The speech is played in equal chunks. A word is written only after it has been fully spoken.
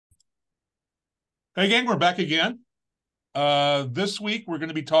Hey, gang, we're back again. This week, we're going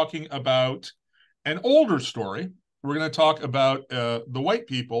to be talking about an older story. We're going to talk about The White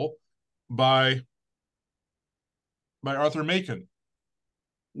People by, by Arthur Machen.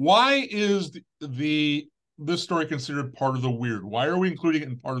 Why is this story considered part of the weird? Why are we including it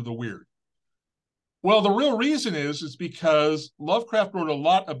in part of the weird? Well, the real reason is because Lovecraft wrote a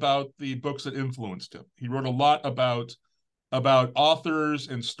lot about the books that influenced him. He wrote a lot about authors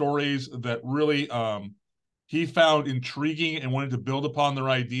and stories that really he found intriguing and wanted to build upon their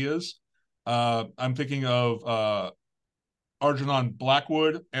ideas. I'm thinking of Algernon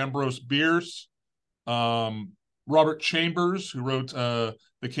Blackwood, Ambrose Bierce, um, Robert Chambers, who wrote The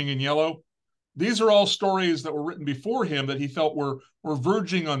King in Yellow. These are all stories that were written before him that he felt were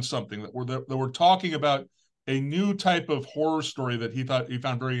verging on something that were talking about a new type of horror story that he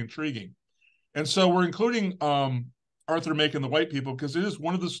found very intriguing. And so we're including Arthur Machen, The White People, because it is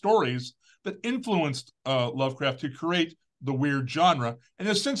one of the stories that influenced Lovecraft to create the weird genre.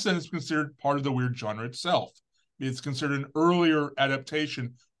 And since then, it's considered part of the weird genre itself. It's considered an earlier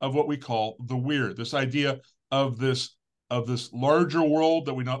adaptation of what we call the weird. This idea of this larger world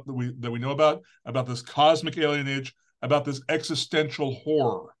that we know about this cosmic alienage, about this existential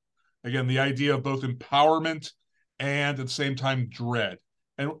horror. Again, the idea of both empowerment and at the same time dread.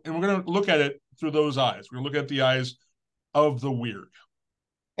 And we're going to look at it through those eyes. We're going to look at the eyes of the weird.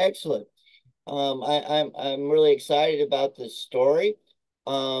 Excellent. I'm really excited about this story.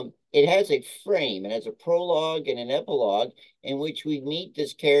 It has a frame. It has a prologue and an epilogue in which we meet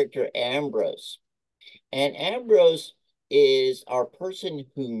this character Ambrose. And Ambrose is our person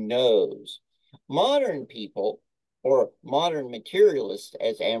who knows. Modern people, or modern materialists,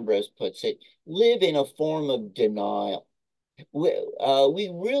 as Ambrose puts it, live in a form of denial. We, uh, we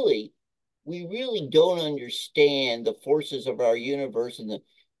really we really don't understand the forces of our universe and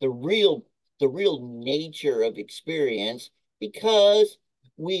the real the real nature of experience because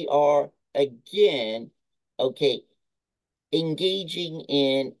we are again, okay, engaging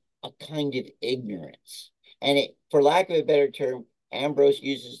in a kind of ignorance. And it, for lack of a better term, Ambrose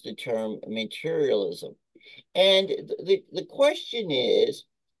uses the term materialism. And the question is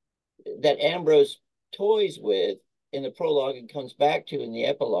that Ambrose toys with in the prologue and comes back to in the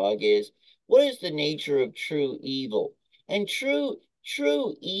epilogue is what is the nature of true evil? And true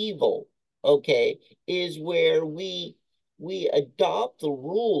evil, okay, is where we adopt the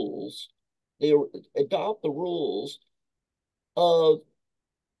rules, they adopt the rules of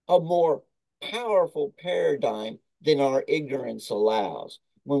a more powerful paradigm than our ignorance allows.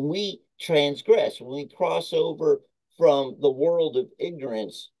 When we transgress, when we cross over from the world of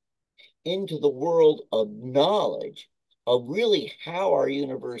ignorance into the world of knowledge of really how our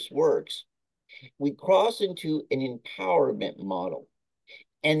universe works, we cross into an empowerment model.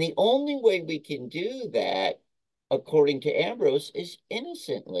 And the only way we can do that, according to Ambrose, is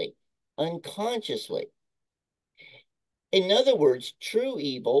innocently, unconsciously. In other words, true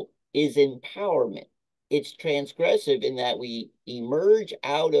evil is empowerment. It's transgressive in that we emerge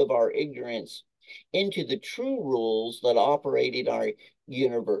out of our ignorance into the true rules that operate in our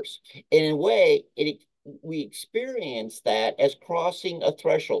universe. And in a way, we experience that as crossing a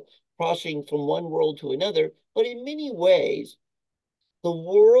threshold, crossing from one world to another. But in many ways, the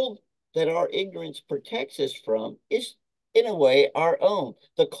world that our ignorance protects us from is, in a way, our own.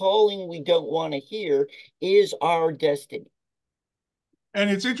 The calling we don't want to hear is our destiny. And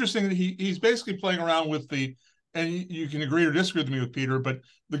it's interesting that he's basically playing around with and you can agree or disagree with me with Peter, but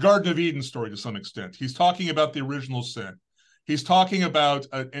the Garden of Eden story to some extent. He's talking about the original sin. He's talking about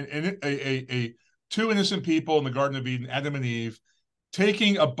a two innocent people in the Garden of Eden, Adam and Eve,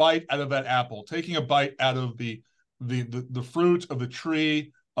 taking a bite out of that apple, taking a bite out of the fruit of the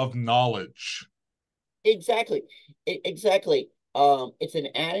tree of knowledge. Exactly. Exactly. It's an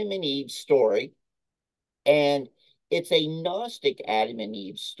Adam and Eve story, and it's a Gnostic Adam and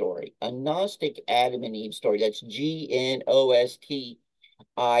Eve story. A Gnostic Adam and Eve story. That's Gnostic.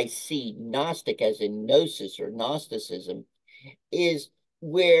 Gnostic, as in gnosis or Gnosticism, is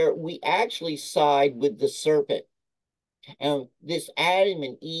where we actually side with the serpent. And this Adam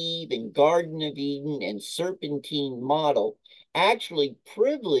and Eve and Garden of Eden and serpentine model actually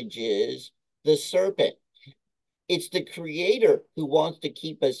privileges the serpent. It's the creator who wants to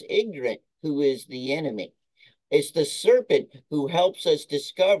keep us ignorant who is the enemy. It's the serpent who helps us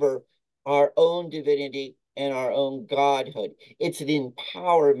discover our own divinity and our own godhood. It's an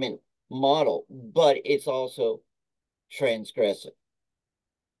empowerment model, but it's also transgressive.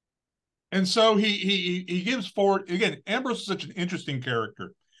 And so he gives forward again. Ambrose is such an interesting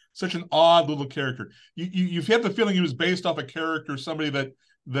character, such an odd little character. You have the feeling he was based off a character, somebody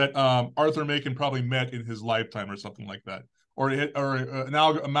that Arthur Machen probably met in his lifetime or something like that, or an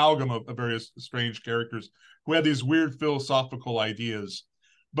amalgam of various strange characters who had these weird philosophical ideas.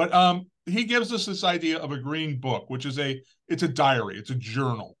 But he gives us this idea of a green book, which is it's a diary, it's a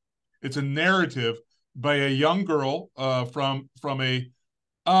journal, it's a narrative by a young girl from a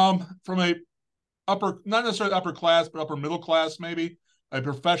upper, not necessarily upper class, but upper middle class, maybe a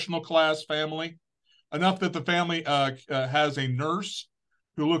professional class family, enough that the family has a nurse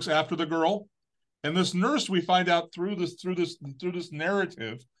who looks after the girl. And this nurse, we find out through this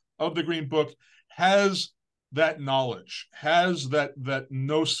narrative of the Green Book, has that knowledge, has that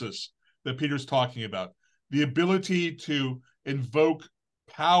gnosis that Peter's talking about, the ability to invoke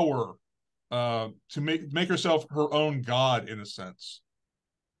power, to make herself her own god in a sense.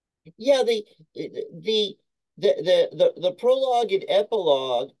 Yeah, the the prologue and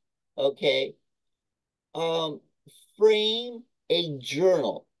epilogue, okay, um, frame a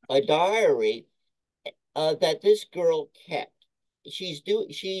journal, a diary that this girl kept. She's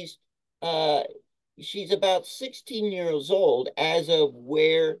uh she's about 16 years old as of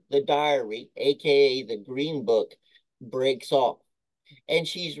where the diary, aka the Green Book, breaks off. And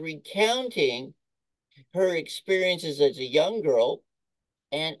she's recounting her experiences as a young girl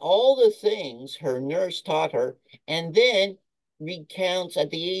and all the things her nurse taught her, and then recounts at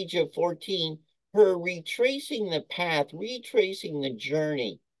the age of 14 her retracing the path, retracing the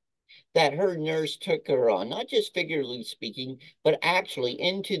journey that her nurse took her on, not just figuratively speaking, but actually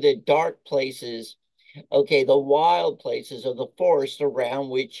into the dark places, okay, the wild places of the forest around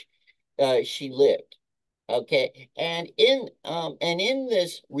which she lived. Okay, and in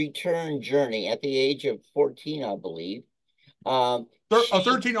this return journey at the age of 14, I believe, she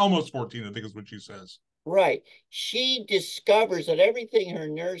 13, almost 14, I think is what she says. right, she discovers that everything her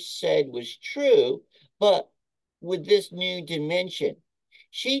nurse said was true, but with this new dimension.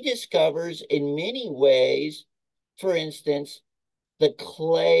 She discovers in many ways, for instance, the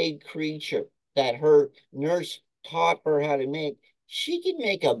clay creature that her nurse taught her how to make. She can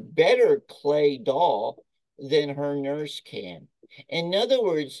make a better clay doll than her nurse can. In other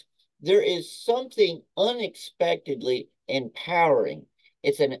words, there is something unexpectedly empowering.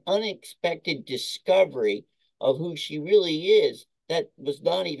 It's an unexpected discovery of who she really is that was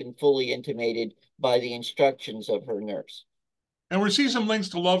not even fully intimated by the instructions of her nurse. And we see some links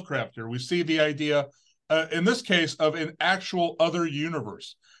to Lovecraft here. We see the idea, in this case, of an actual other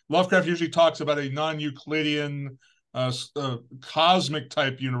universe. Lovecraft usually talks about a non-Euclidean, cosmic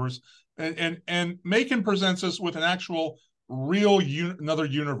type universe, and Macon presents us with an actual real another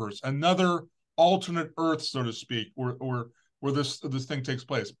universe, another alternate Earth, so to speak, where this thing takes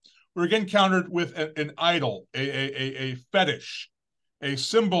place. We're again countered with an idol, a fetish, a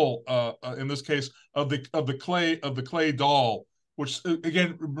symbol, in this case, of the clay doll, which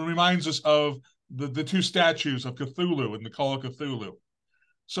again reminds us of the two statues of Cthulhu and the Call of Cthulhu.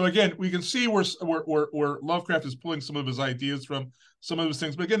 So again, we can see where Lovecraft is pulling some of his ideas from, some of his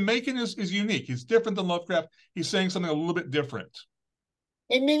things. But again, Macon is unique. He's different than Lovecraft. He's saying something a little bit different.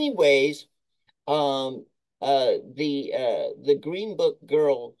 In many ways, the Green Book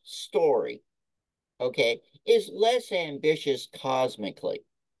girl story, okay, is less ambitious cosmically.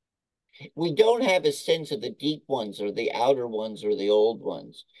 We don't have a sense of the deep ones or the outer ones or the old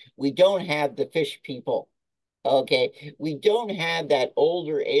ones. We don't have the fish people. Okay, we don't have that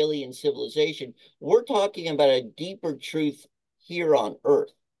older alien civilization. We're talking about a deeper truth here on Earth.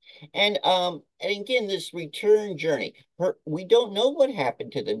 And again, this return journey. We don't know what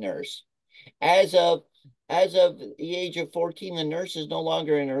happened to the nurse. As of as of the age of 14, the nurse is no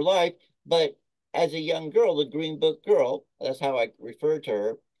longer in her life, but as a young girl, the Green Book girl, that's how I refer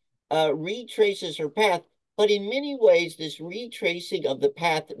to her, retraces her path. But in many ways, this retracing of the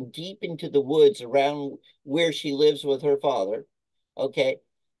path deep into the woods around where she lives with her father, okay,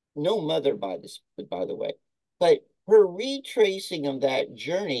 no mother by the way, but her retracing of that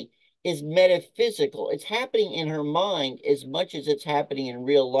journey is metaphysical. It's happening in her mind as much as it's happening in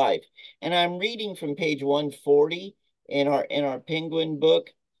real life. And I'm reading from page 140 in our Penguin book.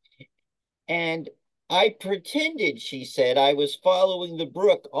 And I pretended, she said, I was following the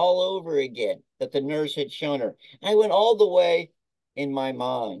brook all over again that the nurse had shown her. I went all the way in my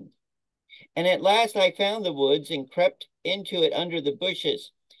mind. And at last I found the woods and crept into it under the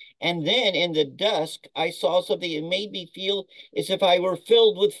bushes. And then in the dusk, I saw something that made me feel as if I were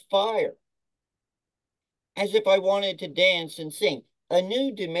filled with fire, as if I wanted to dance and sing, a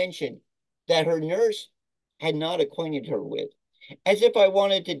new dimension that her nurse had not acquainted her with, as if I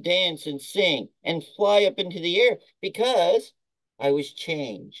wanted to dance and sing and fly up into the air because I was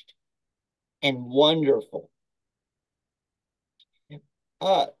changed and wonderful.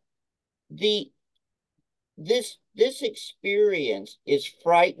 Uh, the this experience is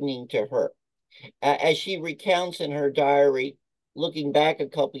frightening to her. As she recounts in her diary, looking back a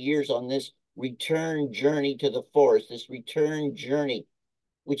couple years on this return journey to the forest, this return journey,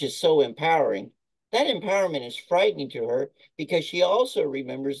 which is so empowering. That empowerment is frightening to her because she also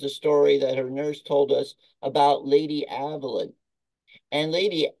remembers the story that her nurse told us about Lady Evelyn. And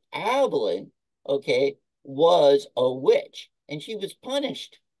Lady Evelyn, okay, was a witch, and she was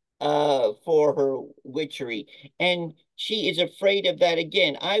punished for her witchery. And she is afraid of that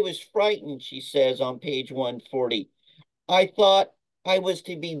again. I was frightened, she says on page 140. I thought I was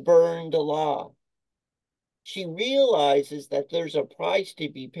to be burned alive. She realizes that there's a price to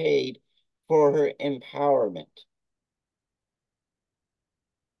be paid for her empowerment.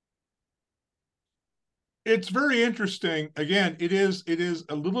 It's very interesting. Again, it is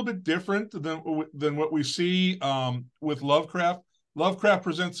a little bit different than what we see with Lovecraft. Lovecraft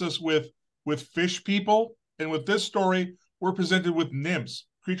presents us with fish people, and with this story, we're presented with nymphs,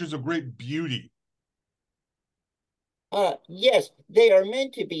 creatures of great beauty. Yes, they are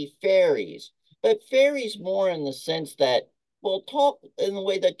meant to be fairies, but fairies more in the sense that, well, talk in the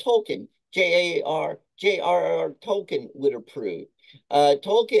way that Tolkien, J.R.R. Tolkien would approve.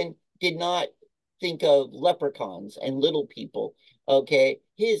 Tolkien did not think of leprechauns and little people. Okay,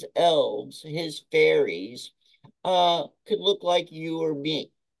 his elves, his fairies, could look like you or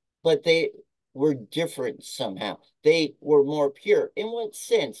me, but they were different somehow. They were more pure. In what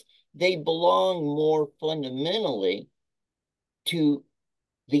sense? They belong more fundamentally to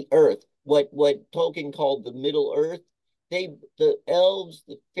the earth, what Tolkien called the Middle Earth. The elves,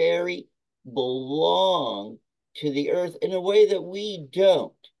 the fairy, belong to the earth in a way that we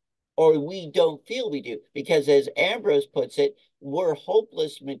don't, or we don't feel we do. Because as Ambrose puts it, we're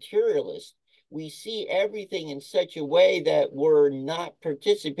hopeless materialists. We see everything in such a way that we're not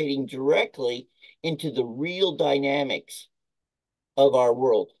participating directly into the real dynamics of our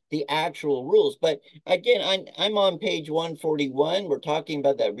world, the actual rules. But again, I'm on page 141. We're talking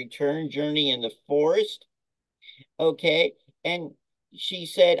about that return journey in the forest. Okay. And she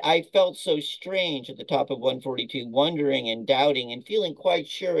said, I felt so strange at the top of 142, wondering and doubting and feeling quite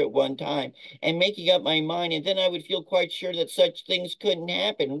sure at one time and making up my mind. And then I would feel quite sure that such things couldn't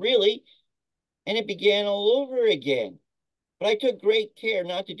happen, really. And it began all over again. But I took great care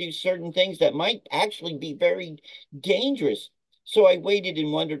not to do certain things that might actually be very dangerous. So I waited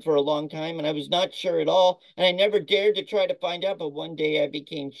and wondered for a long time, and I was not sure at all, and I never dared to try to find out. But one day I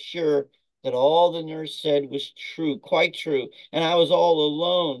became sure that all the nurse said was true, quite true, and I was all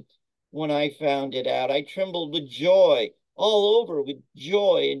alone when I found it out. I trembled with joy, all over with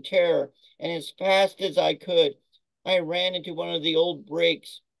joy and terror, and as fast as I could, I ran into one of the old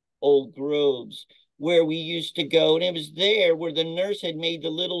breaks, old groves, where we used to go, and it was there where the nurse had made the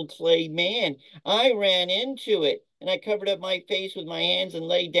little clay man. I ran into it, and I covered up my face with my hands and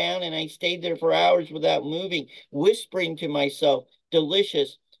lay down, and I stayed there for hours without moving, whispering to myself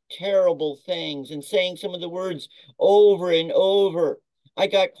delicious, terrible things and saying some of the words over and over. I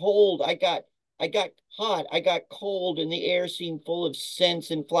got cold. I got hot. I got cold, and the air seemed full of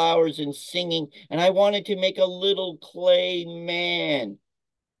scents and flowers and singing, and I wanted to make a little clay man.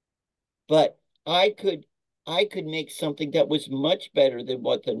 But I could I could make something that was much better than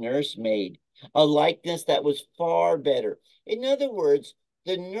what the nurse made, a likeness that was far better. In other words,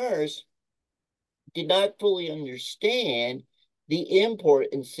 the nurse did not fully understand the import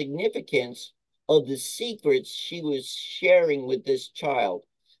and significance of the secrets she was sharing with this child,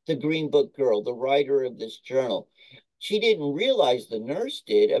 the Green Book girl, the writer of this journal. She didn't realize, the nurse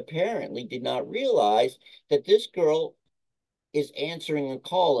did, apparently did not realize that this girl is answering a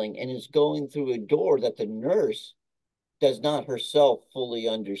calling and is going through a door that the nurse does not herself fully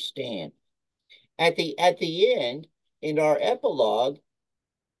understand. At the end, in our epilogue,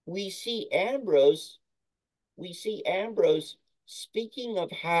 we see Ambrose, we see Ambrose speaking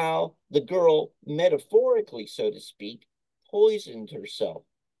of how the girl, metaphorically, so to speak, poisoned herself.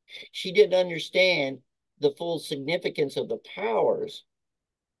 She didn't understand the full significance of the powers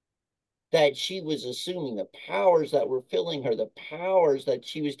that she was assuming, the powers that were filling her, the powers that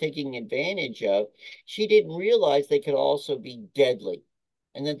she was taking advantage of. She didn't realize they could also be deadly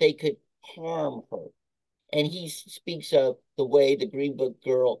and that they could harm her. And he speaks of the way the Green Book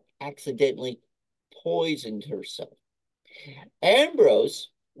girl accidentally poisoned herself.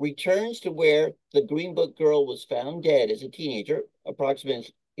 Ambrose returns to where the Green Book girl was found dead as a teenager,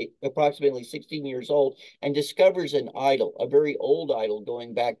 approximately 16 years old, and discovers an idol, a very old idol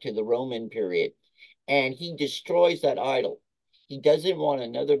going back to the Roman period. And he destroys that idol. He doesn't want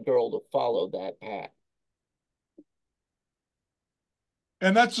another girl to follow that path.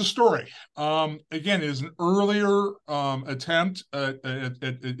 And that's the story. Again, it is an earlier attempt.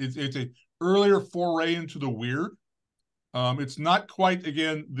 It's a earlier foray into the weird. It's not quite,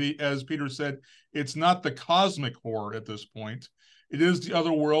 again, as Peter said, it's not the cosmic horror at this point. It is the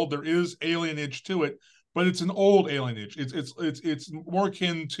other world. There is alienage to it, but it's an old alienage. It's more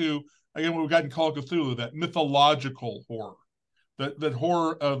akin to, again, what we've got in Call of Cthulhu, that mythological horror, that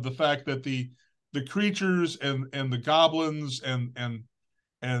horror of the fact that the creatures and the goblins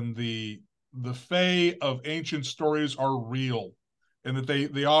and the fae of ancient stories are real, and that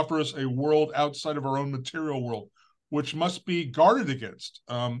they offer us a world outside of our own material world, which must be guarded against.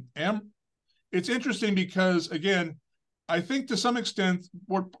 And it's interesting because, again, I think to some extent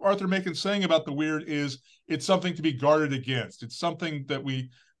what Arthur Machen's saying about the weird is it's something to be guarded against. It's something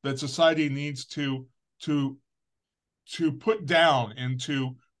that society needs to put down and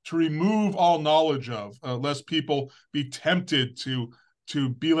to remove all knowledge of, lest people be tempted to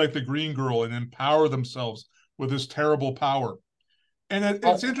be like the Green Girl and empower themselves with this terrible power. And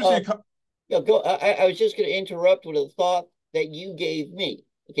it's interesting. Yeah, go. I was just going to interrupt with a thought that you gave me.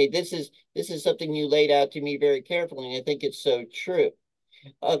 Okay, this is something you laid out to me very carefully, and I think it's so true.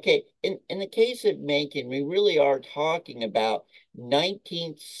 Okay, in the case of Macon, we really are talking about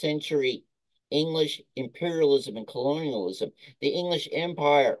 19th century English imperialism and colonialism. The English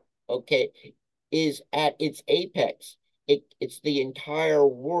Empire, okay, is at its apex. It's the entire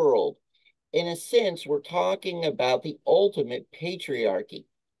world. In a sense, we're talking about the ultimate patriarchy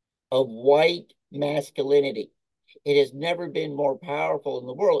of white masculinity. It has never been more powerful in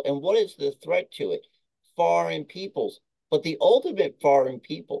the world. And what is the threat to it? Foreign peoples. But the ultimate foreign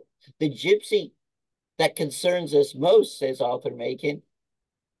people, the gypsy that concerns us most, says Arthur Machen,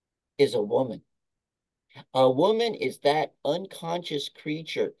 is a woman. A woman is that unconscious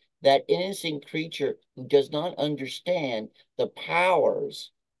creature, that innocent creature who does not understand the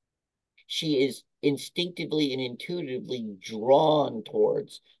powers she is instinctively and intuitively drawn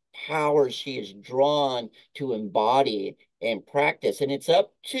towards, powers she is drawn to embody and practice. And it's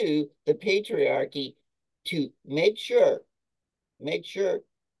up to the patriarchy to make sure,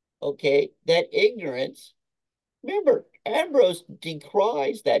 okay, that ignorance, remember, Ambrose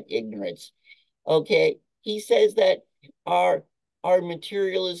decries that ignorance, okay? He says that our our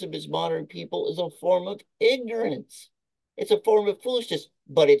materialism as modern people is a form of ignorance. It's a form of foolishness,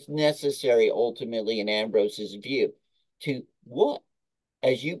 but it's necessary ultimately in Ambrose's view to what?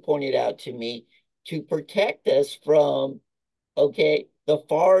 As you pointed out to me, to protect us from, okay, the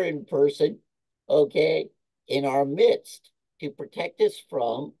foreign person, okay, in our midst, to protect us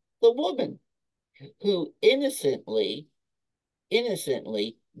from the woman who innocently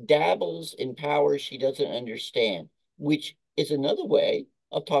dabbles in powers she doesn't understand, which is another way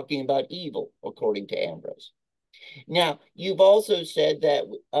of talking about evil, according to Ambrose. Now, you've also said that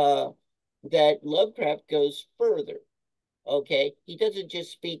that Lovecraft goes further. Okay, he doesn't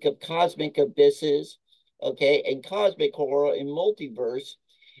just speak of cosmic abysses, okay, and cosmic horror and multiverse,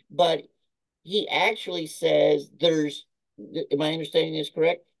 but he actually says there's. Am I understanding this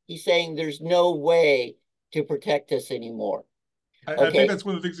correct? He's saying there's no way to protect us anymore. I think Okay, that's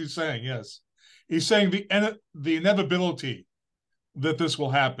one of the things he's saying. Yes, he's saying the inevitability that this will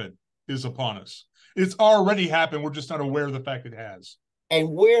happen is upon us. It's already happened. We're just not aware of the fact it has. and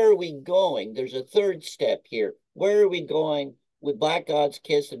where are we going? There's a third step here. Where are we going with Black God's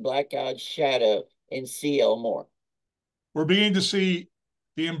Kiss and Black God's Shadow and C.L. Moore? We're beginning to see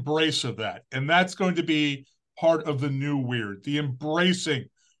the embrace of that. And that's going to be part of the new weird, the embracing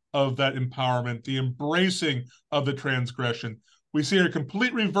of that empowerment, the embracing of the transgression. We see a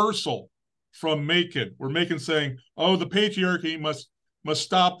complete reversal from Macon, where Macon saying, oh, the patriarchy must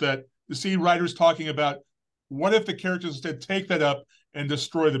stop that. To see writers talking about what if the characters instead take that up and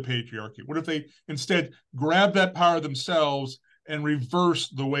destroy the patriarchy? What if they instead grab that power themselves and reverse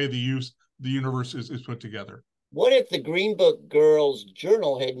the way the universe is put together? What if the Green Book girl's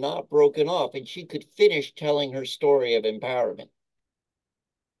journal had not broken off and she could finish telling her story of empowerment?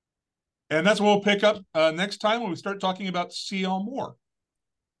 And that's what we'll pick up next time when we start talking about C.L. Moore.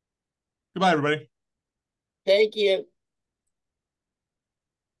 Goodbye, everybody. Thank you.